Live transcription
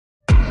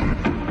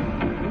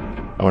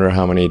I wonder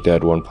how many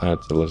dead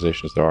one-planet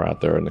civilizations there are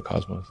out there in the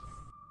cosmos.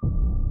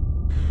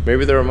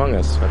 Maybe they're among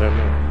us, I don't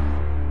know.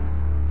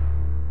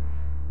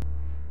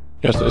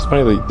 Yes, it's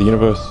funny, the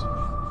universe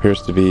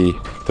appears to be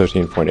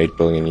 13.8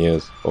 billion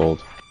years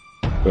old.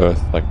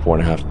 Earth, like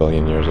 4.5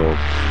 billion years old.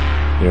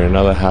 You know, in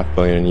another 500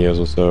 million years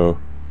or so,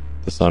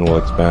 the sun will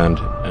expand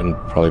and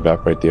probably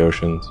evaporate the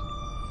oceans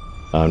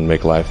and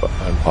make life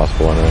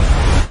impossible on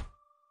Earth.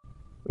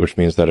 Which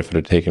means that if it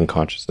had taken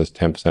consciousness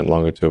 10%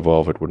 longer to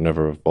evolve, it would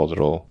never have evolved at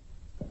all.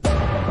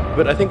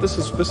 But I think this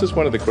is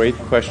one of the great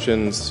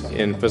questions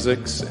in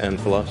physics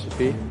and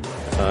philosophy,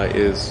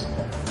 is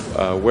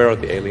where are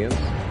the aliens?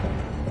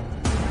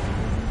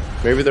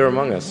 Maybe they're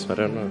among us, I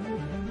don't know.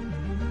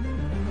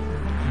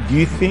 Do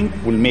you think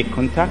we'll make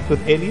contact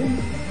with aliens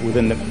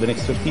within the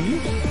next 50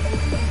 years?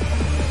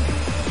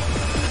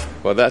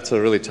 Well, that's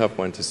a really tough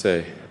one to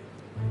say.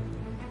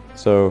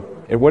 So,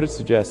 what it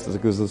suggests is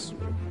there's this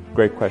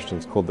great question,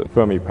 it's called the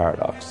Fermi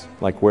paradox.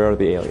 Like, where are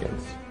the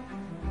aliens?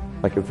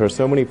 Like, if there are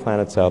so many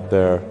planets out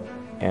there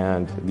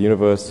and the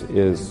universe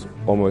is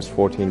almost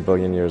 14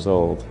 billion years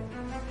old,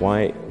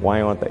 why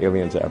aren't the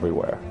aliens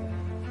everywhere?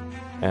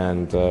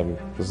 And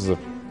this is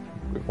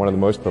one of the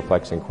most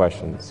perplexing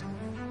questions.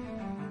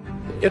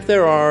 If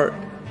there are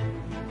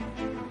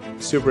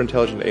super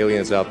intelligent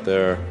aliens out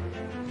there,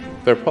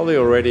 they're probably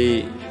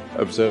already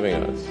observing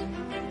us.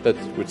 That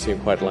would seem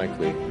quite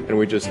likely, and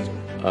we just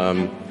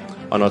are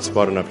not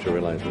smart enough to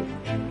realize it.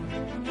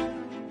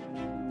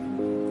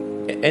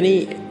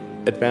 Any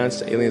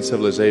advanced alien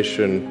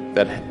civilization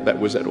that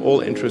was at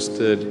all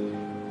interested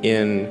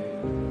in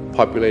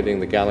populating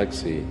the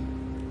galaxy,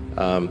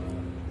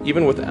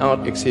 even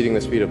without exceeding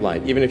the speed of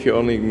light, even if you're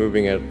only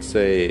moving at,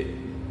 say,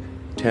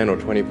 10 or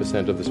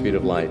 20% of the speed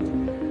of light,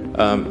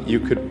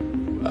 you could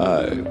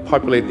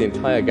populate the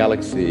entire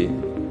galaxy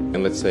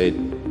in, let's say,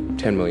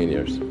 10 million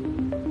years.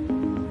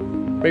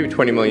 Maybe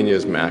 20 million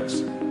years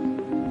max.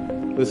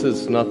 This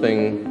is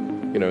nothing,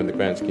 in the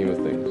grand scheme of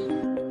things.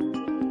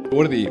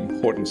 What are the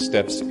important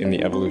steps in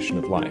the evolution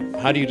of life?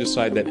 How do you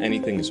decide that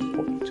anything is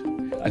important?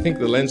 I think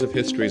the lens of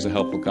history is a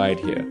helpful guide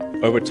here.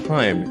 Over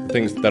time,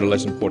 things that are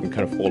less important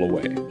kind of fall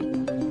away.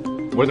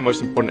 What are the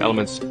most important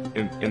elements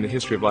in the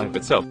history of life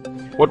itself?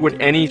 What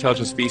would any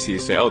intelligent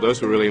species say, oh,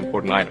 those were really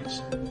important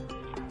items?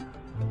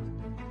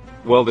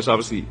 Well, there's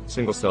obviously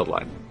single-celled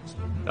life,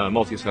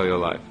 multicellular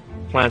life,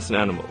 plants and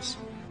animals.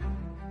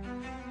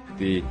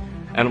 The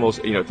animals,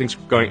 things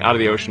going out of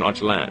the ocean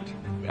onto land,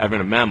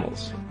 advent of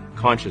mammals,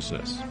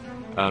 consciousness.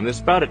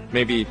 There's about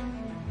maybe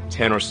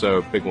 10 or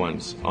so big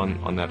ones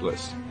on that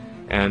list.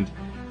 And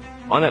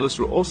on that list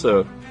will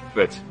also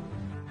fit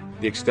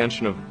the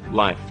extension of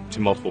life to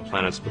multiple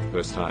planets for the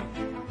first time.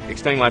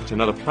 Extending life to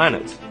another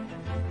planet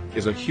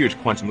is a huge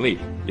quantum leap.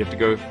 You have to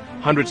go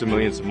hundreds of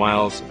millions of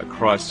miles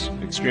across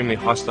an extremely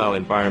hostile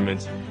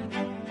environment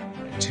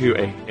to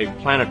a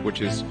planet which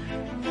is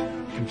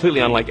completely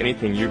unlike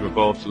anything you've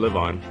evolved to live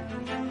on.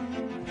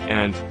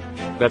 And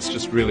that's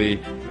just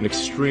really an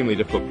extremely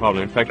difficult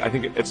problem. In fact, I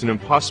think it's an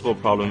impossible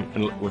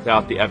problem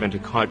without the advent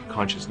of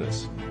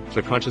consciousness.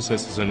 So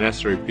consciousness is a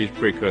necessary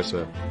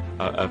precursor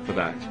for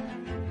that.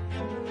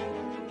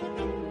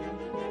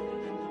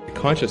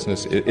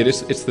 Consciousness,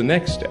 it's the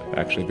next step,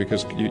 actually,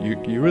 because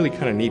you really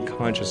kind of need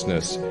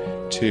consciousness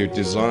to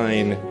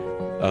design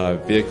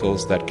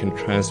vehicles that can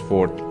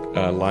transport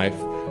life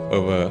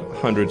over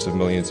hundreds of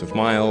millions of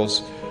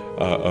miles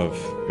of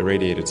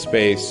irradiated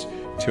space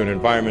to an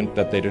environment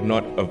that they did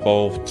not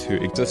evolve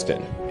to exist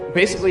in.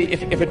 Basically,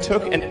 if it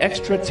took an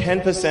extra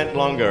 10%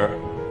 longer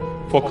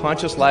for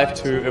conscious life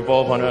to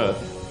evolve on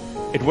Earth,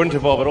 it wouldn't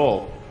evolve at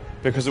all,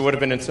 because it would have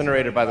been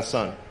incinerated by the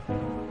sun.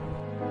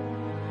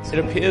 It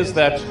appears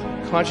that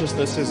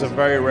consciousness is a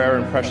very rare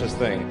and precious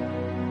thing,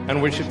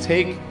 and we should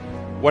take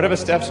whatever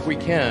steps we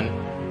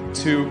can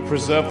to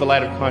preserve the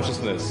light of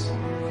consciousness.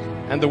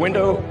 And the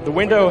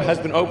window has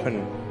been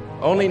open.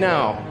 Only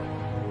now,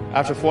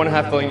 after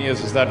 4.5 billion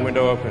years, is that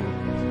window open.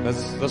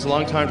 There's a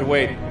long time to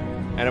wait,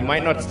 and it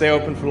might not stay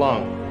open for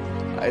long.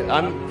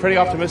 I'm pretty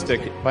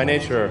optimistic by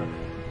nature,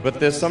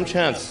 but there's some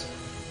chance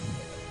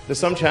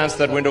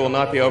that window will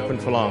not be open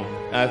for long.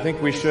 And I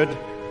think we should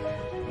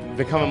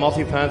become a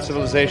multi-planet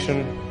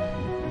civilization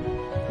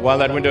while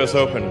that window is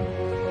open.